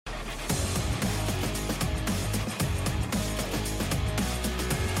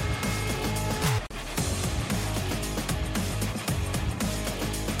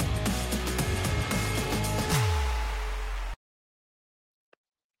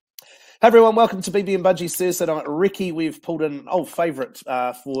Hey everyone, welcome to BB and Budgie's Thursday Night Recce. We've pulled in an old favourite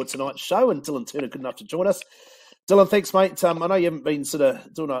for tonight's show, and Dylan Turner good enough to join us. Dylan, thanks, mate. I know you haven't been sort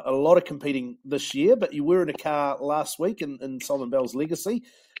of doing a lot of competing this year, but you were in a car last week in Simon Bell's Legacy.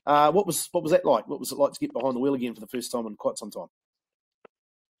 What was that like? What was it like to get behind the wheel again for the first time in quite some time?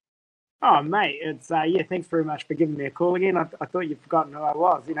 Oh, mate, it's thanks very much for giving me a call again. I thought you'd forgotten who I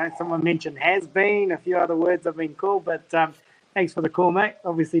was. You know, someone mentioned has been, a few other words I've been called, but thanks for the call, mate.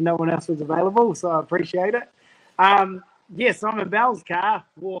 Obviously, no one else was available, so I appreciate it. Simon Bell's car,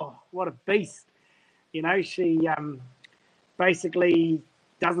 whoa, what a beast. You know, she basically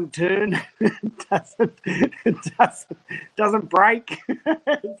doesn't turn, doesn't break. But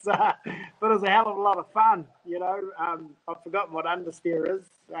it was a hell of a lot of fun. You know, I've forgotten what understeer is,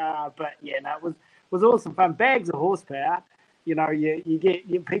 but yeah, no, it was awesome fun. Bags of horsepower. You know, you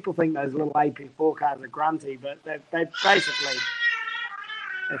get people think those little AP4 cars are grunty, but they basically,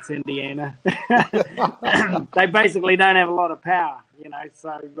 it's Indiana. They basically don't have a lot of power. You know,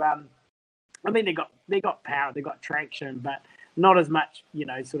 so I mean they got power, they got traction, but not as much, you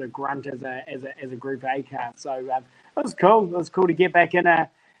know, sort of grunt as a Group A car. So it was cool. It was cool to get back in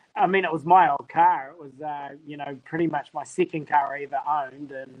I mean, it was my old car. It was, you know, pretty much my second car I ever owned,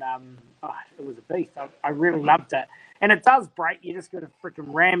 and it was a beast. I really loved it. And it does break. You just got to freaking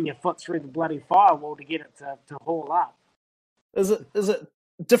ram your foot through the bloody firewall to get it to haul up. Is it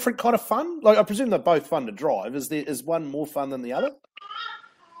different kind of fun? Like, I presume they're both fun to drive. Is one more fun than the other?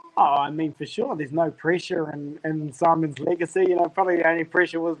 Oh, I mean, for sure. There's no pressure in Simon's Legacy. You know, probably the only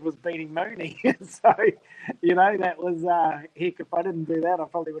pressure was beating Mooney. So, you know, that was, heck, if I didn't do that, I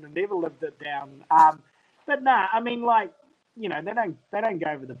probably would have never lived it down. But no, I mean, like, you know, they don't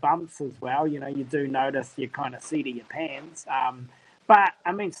go over the bumps as well. You know, you do notice you kind of seat of your pants. But,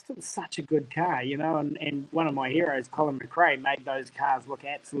 I mean, still such a good car, you know, and one of my heroes, Colin McRae, made those cars look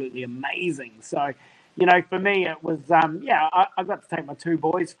absolutely amazing. So, you know, for me, it was, I got to take my two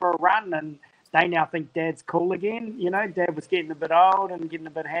boys for a run, and they now think Dad's cool again. You know, Dad was getting a bit old and getting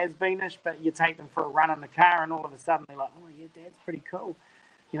a bit has-beenish, but you take them for a run in the car, and all of a sudden they're like, oh, yeah, Dad's pretty cool.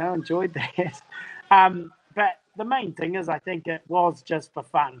 You know, enjoyed that. But the main thing is I think it was just for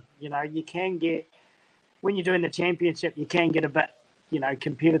fun. You know, you can get, when you're doing the championship, you can get a bit, you know,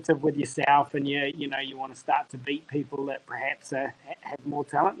 competitive with yourself, and you know, you want to start to beat people that perhaps have more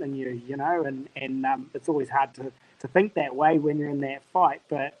talent than you know, and it's always hard to think that way when you're in that fight,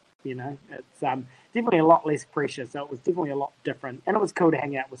 but, you know, it's definitely a lot less pressure, so it was definitely a lot different, and it was cool to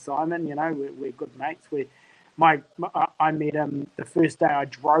hang out with Simon. You know, we're good mates. I met him the first day I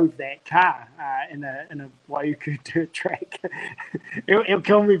drove that car in a Waiuku dirt track. he'll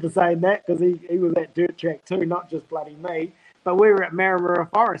kill me for saying that, because he was at dirt track too, not just bloody me. But we were at Maramura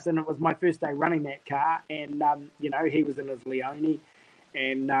Forest, and it was my first day running that car. And, you know, he was in his Leone.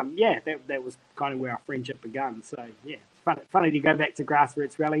 And, that was kind of where our friendship began. So, yeah, it's funny to go back to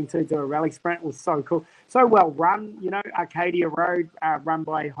grassroots rallying too, do a rally sprint. It was so cool. So well run, you know, Arcadia Road, run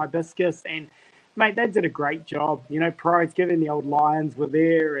by Hibiscus. And, mate, they did a great job. You know, Pride's Giving, the old Lions were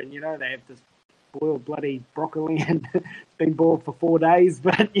there. And, you know, they have this boiled bloody broccoli, and it's been boiled for 4 days.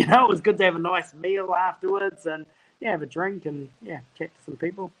 But, you know, it was good to have a nice meal afterwards, and have a drink and chat to some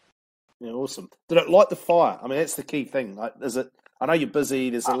people. Yeah, awesome. Did it light the fire? I mean, that's the key thing. Like, is it? I know you're busy.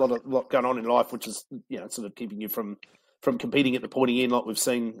 There's a lot going on in life, which is, you know, sort of keeping you from competing at the pointy end, like we've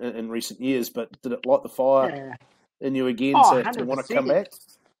seen in recent years. But did it light the fire in you again to want to come back?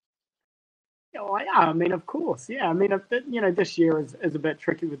 Oh, yeah, I mean, of course, yeah. I mean, you know, this year is a bit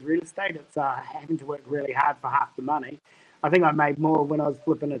tricky with real estate. It's having to work really hard for half the money. I think I made more when I was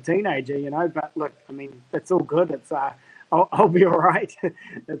flipping a teenager, you know, but look, I mean, it's all good. It's, I'll be all right.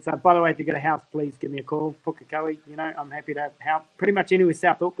 It's, by the way, if you get a house, please give me a call. Pukekohe, you know, I'm happy to help. Pretty much anywhere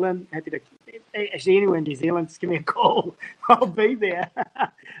South Auckland, happy to, actually anywhere in New Zealand, just give me a call. I'll be there.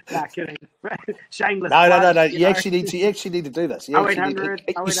 Nah, kidding. Shameless. No. You actually need to do this.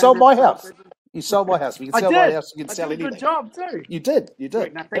 You sold my house. You sold my house. We can sell my house. You can sell anything. Good job too. You did. No,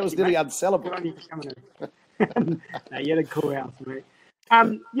 that was nearly unsellable. No, you had a cool house, mate.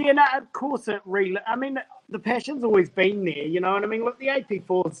 Of course it really. I mean, the passion's always been there, you know. And I mean, look, the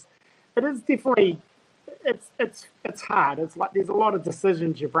AP4s, it is definitely, it's hard. It's like there's a lot of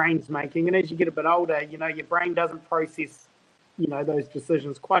decisions your brain's making, and as you get a bit older, you know, your brain doesn't process, you know, those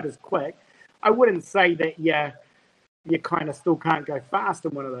decisions quite as quick. I wouldn't say that you kind of still can't go fast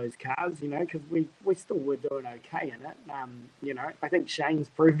in one of those cars, you know, because we still were doing okay in it. You know, I think Shane's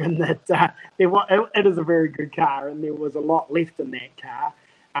proven that it is a very good car, and there was a lot left in that car.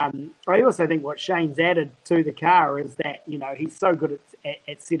 I also think what Shane's added to the car is that, you know, he's so good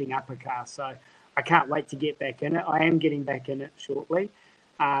at setting up a car. So I can't wait to get back in it. I am getting back in it shortly.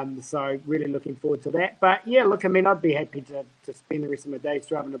 So really looking forward to that. But yeah, look, I mean, I'd be happy to spend the rest of my days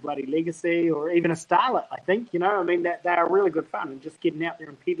driving a bloody Legacy or even a Starlet, I think. You know, I mean, they are really good fun, and just getting out there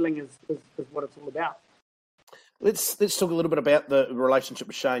and pedaling is what it's all about. Let's talk a little bit about the relationship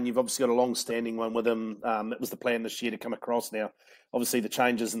with Shane. You've obviously got a long-standing one with him. That was the plan this year to come across. Now, obviously, the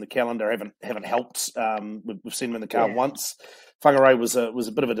changes in the calendar haven't helped. We've seen him in the car once. Whangarei was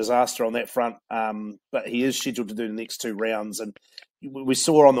a bit of a disaster on that front, but he is scheduled to do the next 2 rounds. And we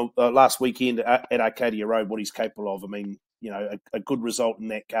saw on the last weekend at Arcadia Road what he's capable of. I mean, you know, a good result in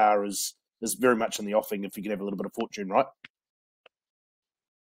that car is very much in the offing if you can have a little bit of fortune, right?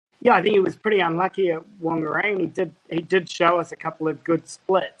 Yeah, I think he was pretty unlucky at Whangarei, and he did show us a couple of good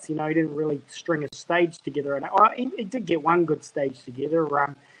splits. You know, he didn't really string a stage together. And he did get one good stage together.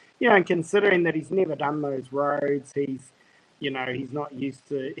 You know, and considering that he's never done those roads, he's not used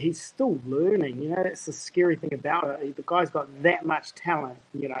to. He's still learning. You know, that's the scary thing about it. The guy's got that much talent.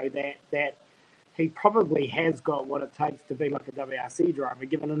 You know, that he probably has got what it takes to be like a WRC driver.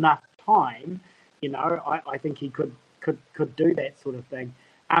 Given enough time, you know, I think he could do that sort of thing.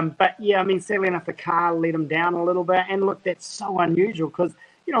 But yeah, I mean, sadly enough, the car let him down a little bit. And look, that's so unusual because,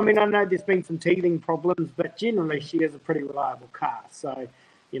 you know, I mean, I know there's been some teething problems, but generally she is a pretty reliable car. So,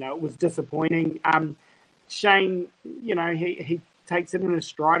 you know, it was disappointing. Shane, you know, he takes it in his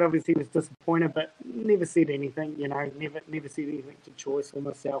stride. Obviously, he was disappointed, but never said anything. You know, never said anything to Choice or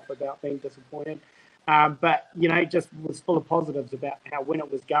myself about being disappointed. But you know, just was full of positives about how when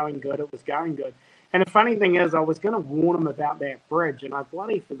it was going good, it was going good. And the funny thing is, I was going to warn him about that bridge, and I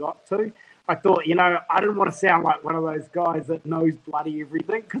bloody forgot to. I thought, you know, I didn't want to sound like one of those guys that knows bloody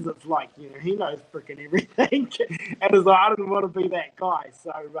everything, because it's like, you know, he knows freaking everything. And it's like, I didn't want to be that guy.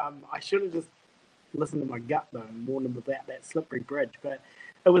 So I should have just listened to my gut, though, and warned him about that slippery bridge. But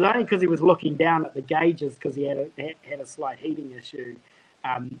it was only because he was looking down at the gauges because he had a slight heating issue,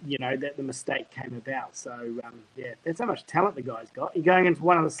 you know, that the mistake came about. So, yeah, that's how much talent the guy's got. You're going into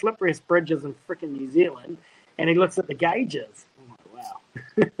one of the slipperiest bridges in freaking New Zealand, and he looks at the gauges. I'm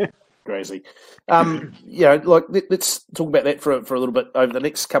like, wow. Crazy. Yeah, like let's talk about that for a little bit over the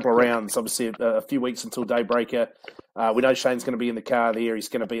next couple of rounds. Obviously, a few weeks until Daybreaker. We know Shane's going to be in the car there. He's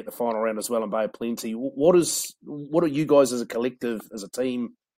going to be at the final round as well in Bay of Plenty. What do you guys as a collective, as a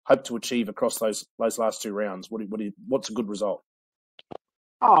team, hope to achieve across those last 2 rounds? What's a good result?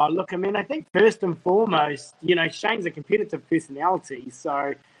 Oh, look, I mean, I think first and foremost, you know, Shane's a competitive personality,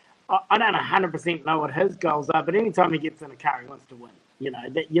 so I don't 100% know what his goals are, but anytime he gets in a car, he wants to win. You know,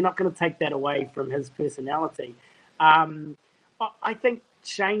 that you're not going to take that away from his personality. I think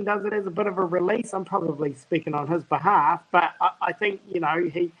Shane does it as a bit of a release. I'm probably speaking on his behalf, but I think, you know,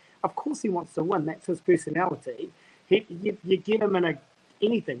 of course he wants to win. That's his personality. You get him in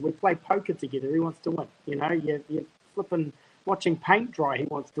anything. We play poker together. He wants to win. You know, you're flipping, watching paint dry. He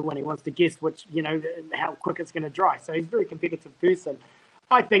wants to win. He wants to guess which, you know, how quick it's going to dry. So he's a very competitive person.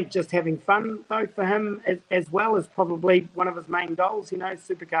 I think just having fun, though, for him as well is probably one of his main goals. You know,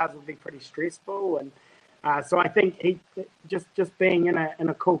 supercars will be pretty stressful, and so I think he just being in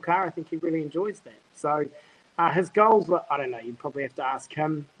a cool car, I think he really enjoys that. So his goals, I don't know. You'd probably have to ask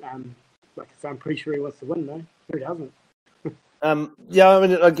him. Like I say, I'm pretty sure he wants to win, though. Who doesn't? Yeah, I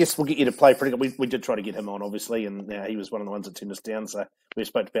mean, I guess we'll get you to play pretty good. We did try to get him on, obviously, and he was one of the ones that turned us down. So we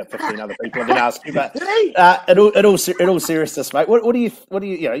spoke to about 15 other people. I didn't ask you, but in all seriousness, mate, what do you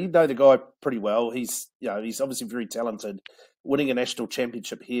you know the guy pretty well. He's obviously very talented. Winning a national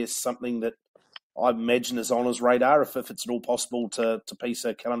championship here is something that I imagine is on his radar. If it's at all possible to piece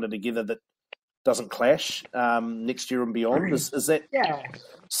a calendar together that doesn't clash next year and beyond, is that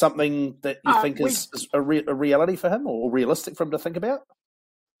something that you think is a reality for him or realistic for him to think about?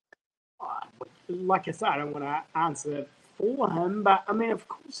 Like I said, I don't want to answer for him, but I mean, of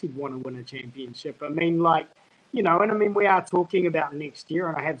course he'd want to win a championship. I mean, like, you know, and I mean, we are talking about next year,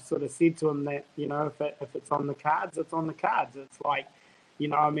 and I have sort of said to him that, you know, if it's on the cards, it's on the cards. It's like, you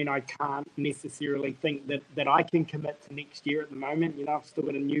know, I mean, I can't necessarily think that I can commit to next year at the moment. You know, I've still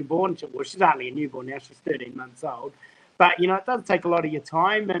got a newborn. Well, she's only a newborn now. She's 13 months old. But, you know, it does take a lot of your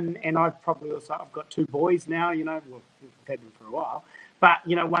time. And I've got 2 boys now, you know. Well, we've had them for a while. But,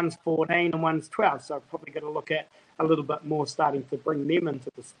 you know, one's 14 and one's 12. So I've probably got to look at a little bit more starting to bring them into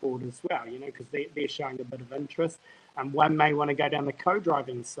the sport as well, you know, because they're showing a bit of interest. And one may want to go down the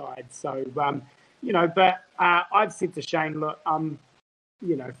co-driving side. So, you know, but I've said to Shane, look,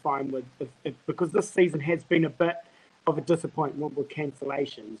 you know, fine with it, because this season has been a bit of a disappointment with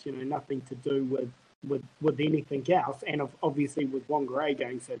cancellations. You know, nothing to do with anything else, and obviously with Whangarei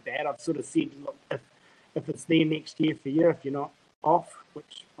going so bad, I've sort of said, look, if it's there next year for you, if you're not off,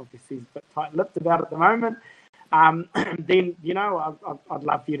 which obviously is a bit tight-lipped about at the moment, then I'd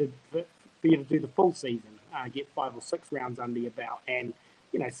love for you to do the full season, get 5 or 6 rounds under your belt, and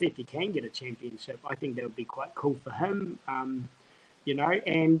see if you can get a championship. I think that would be quite cool for him. And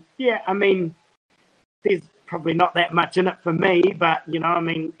yeah, I mean, there's probably not that much in it for me, but I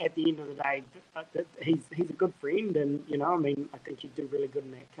mean, at the end of the day, he's a good friend, and I mean, I think he'd do really good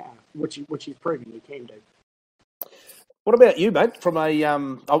in that car, which he's proven he can do. What about you, mate? From a, I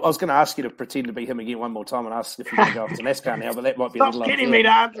was going to ask you to pretend to be him again one more time and ask if you're going to go off to NASCAR now, but that might be a little unfair. Stop getting me to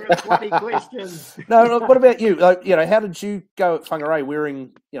answer his bloody questions. No, what about you? How did you go at Whangarei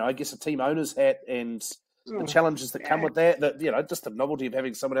wearing, I guess a team owner's hat and the challenges that come with that? That just the novelty of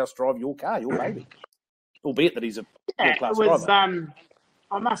having someone else drive your car, your baby, albeit that he's a world-class driver.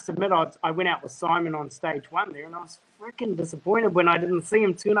 I must admit, I went out with Simon on stage 1 there, and I was freaking disappointed when I didn't see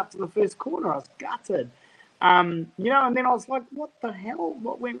him turn up to the first corner. I was gutted. And then I was like, what the hell?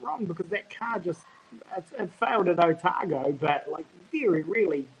 What went wrong? Because that car it failed at Otago, but like very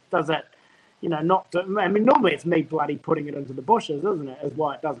rarely does it, I mean, normally it's me bloody putting it into the bushes, isn't it? Is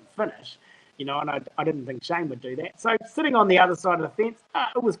why it doesn't finish, and I didn't think Shane would do that. So sitting on the other side of the fence,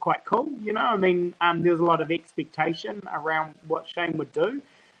 it was quite cool, I mean, there was a lot of expectation around what Shane would do,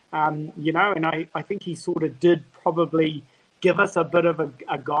 and I think he sort of did probably give us a bit of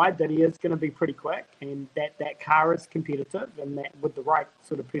a guide that he is going to be pretty quick, and that car is competitive, and that with the right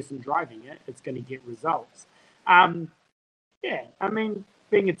sort of person driving it, it's going to get results. I mean,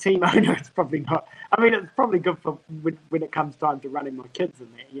 being a team owner, it's probably not. I mean, it's probably good for when it comes time to running my kids in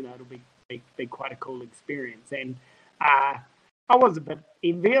that. It'll be quite a cool experience, and I was a bit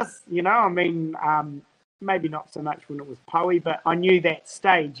envious. I mean, maybe not so much when it was Poe, but I knew that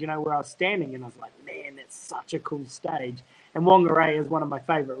stage, where I was standing, and I was like, man, that's such a cool stage. And Whangarei is one of my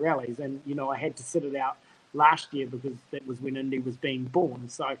favourite rallies, and I had to sit it out last year because that was when Indy was being born.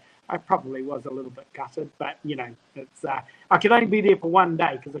 So I probably was a little bit gutted, but it's I could only be there for one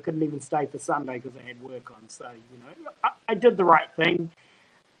day because I couldn't even stay for Sunday because I had work on. So I did the right thing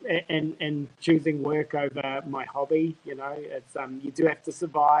in choosing work over my hobby. It's you do have to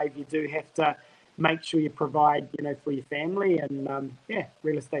survive. You do have to make sure you provide, for your family, and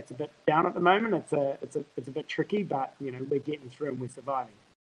real estate's a bit down at the moment. It's a bit tricky, but we're getting through and we're surviving.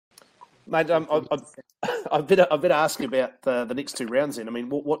 Mate, I better ask you about the next 2 rounds. Then, I mean,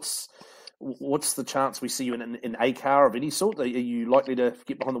 what's the chance we see you in a car of any sort? Are you likely to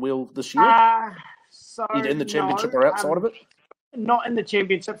get behind the wheel this year? Either in the championship or outside of it? Not in the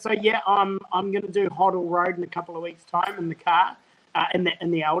championship. So yeah, I'm going to do Hoddle Road in a couple of weeks' time in the car. In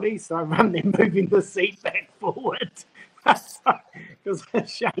the Audi, so they're moving the seat back forward. Because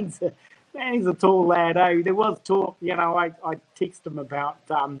Shane's he's a tall lad. There was talk, I texted him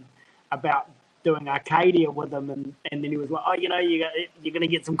about doing Arcadia with him, and then he was like, oh, you're going to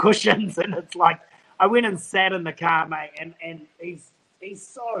get some cushions, and it's like I went and sat in the car, mate, and he's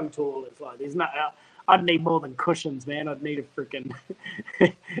so tall. It's like there's no. I'd need more than cushions, man. I'd need a freaking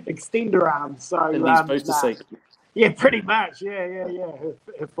extender arm. So and he's supposed to see. Yeah, pretty much. Yeah.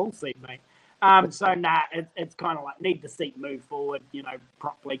 Her full seat, mate. It's kind of like need the seat move forward,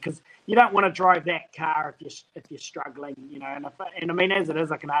 properly, because you don't want to drive that car if you're struggling, And I mean, as it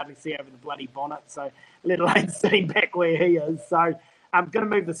is, I can hardly see over the bloody bonnet, so let alone sitting back where he is. So I'm going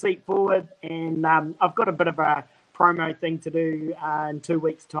to move the seat forward, and I've got a bit of a promo thing to do in 2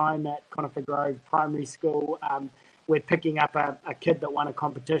 weeks' time at Conifer Grove Primary School. We're picking up a kid that won a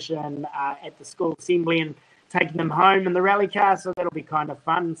competition at the school assembly and taking them home in the rally car, so that'll be kind of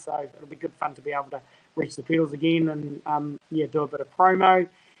fun. So it'll be good fun to be able to reach the pedals again and do a bit of promo.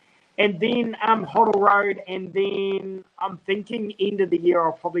 And then Hoddle Road, and then I'm thinking end of the year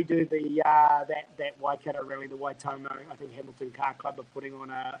I'll probably do the that Waikato rally, the Waitomo. I think Hamilton Car Club are putting on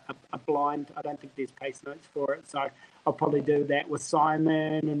a blind. I don't think there's pace notes for it, so I'll probably do that with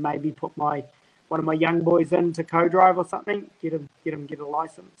Simon and maybe put one of my young boys in to co-drive or something. Get a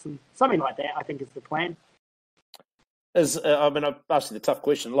license and something like that. I think is the plan. I've asked you the tough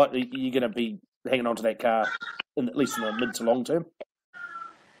question. Likely, you're going to be hanging on to that car, at least in the mid to long term.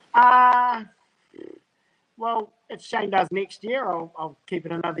 Well, if Shane does next year, I'll keep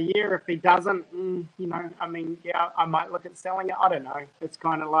it another year. If he doesn't, I might look at selling it. I don't know. It's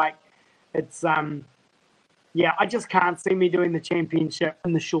kind of like it's I just can't see me doing the championship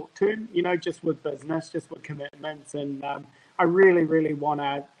in the short term. Just with business, just with commitments, and I really, really want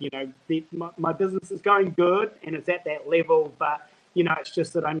to, my business is going good and it's at that level, but, it's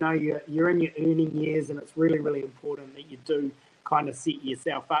just that I know you're in your earning years, and it's really, really important that you do kind of set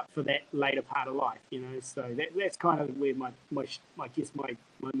yourself up for that later part of life, so that's kind of where my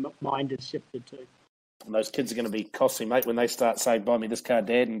mind is shifted to. And those kids are going to be costly, mate, when they start saying, buy me this car,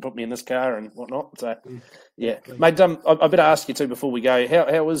 Dad, and put me in this car and whatnot. So, yeah. Mate, I better ask you, too, before we go,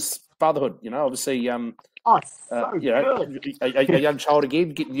 how was fatherhood? Obviously, good. A young child again,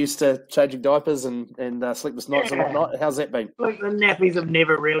 getting used to changing diapers and sleepless nights and whatnot. How's that been? Look, the nappies have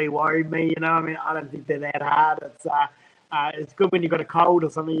never really worried me, I don't think they're that hard. It's good when you've got a cold or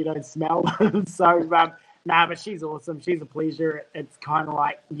something you don't smell. So, but she's awesome. She's a pleasure. It's kind of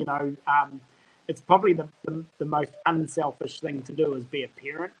like, it's probably the most unselfish thing to do is be a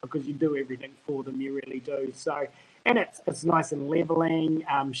parent, because you do everything for them. You really do. So, and it's nice and leveling.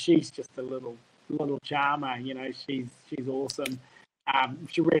 She's just a little charmer. She's awesome.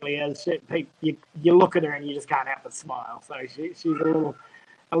 She really is. You look at her and you just can't help but smile. So she's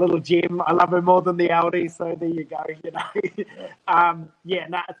a little gem. I love her more than the Aldi. So there you go.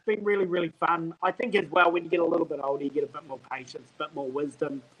 It's been really, really fun. I think as well, when you get a little bit older, you get a bit more patience, a bit more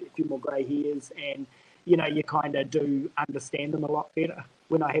wisdom, a few more grey hairs, and you kind of do understand them a lot better.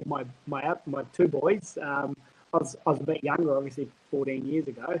 When I had my two boys, I was a bit younger, obviously 14 years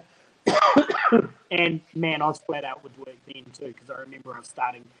ago. And man, I was flat out with work then too, because I remember I was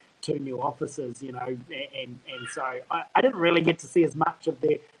starting 2 new offices, and so I didn't really get to see as much of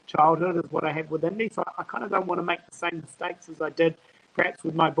their childhood as what I had with Indy. So I kind of don't want to make the same mistakes as I did perhaps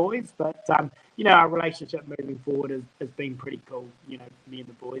with my boys. But our relationship moving forward has been pretty cool. Me and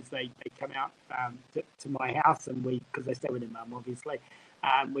the boys, they come out to my house, and because they stay with their mum, obviously.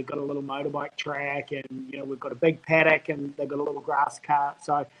 We've got a little motorbike track, and we've got a big paddock, and they've got a little grass cart.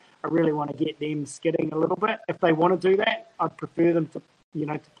 So I really want to get them skidding a little bit. If they want to do that, I'd prefer them to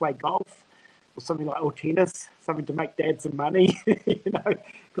play golf or something like, or tennis, something to make Dad some money,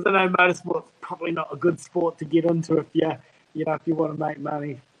 because I know motorsport's probably not a good sport to get into if you want to make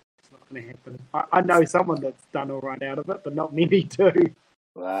money. It's not going to happen. I know someone that's done all right out of it, but not many do.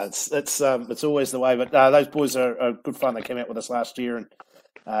 It's always the way. But those boys are good fun. They came out with us last year, and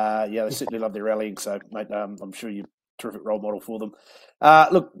they certainly love their rallying. So, mate, I'm sure you're a terrific role model for them.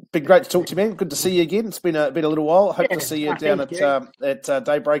 Look, been great to talk to you, man. Good to see you again. It's been a little while. Hope to see you down at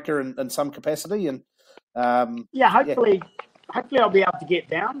Daybreaker in some capacity. And hopefully I'll be able to get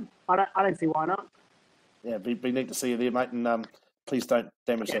down. I don't see why not. Yeah, be neat to see you there, mate. And please don't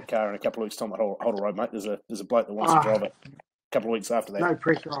damage that car in a couple of weeks' time at Holder Road, mate. There's a bloke that wants to drive it a couple of weeks after that. No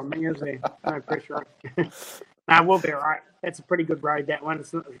pressure on me, is there? No pressure. We'll be all right. That's a pretty good road, that one.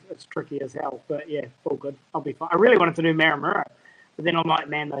 It's tricky as hell, but yeah, all good. I'll be fine. I really wanted to do Maramura, but then I'm like,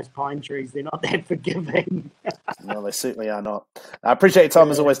 man, those pine trees, they're not that forgiving. No, they certainly are not. I appreciate your time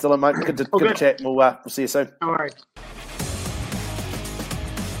as always, Dylan, mate. Good to chat, and we'll see you soon. No worries.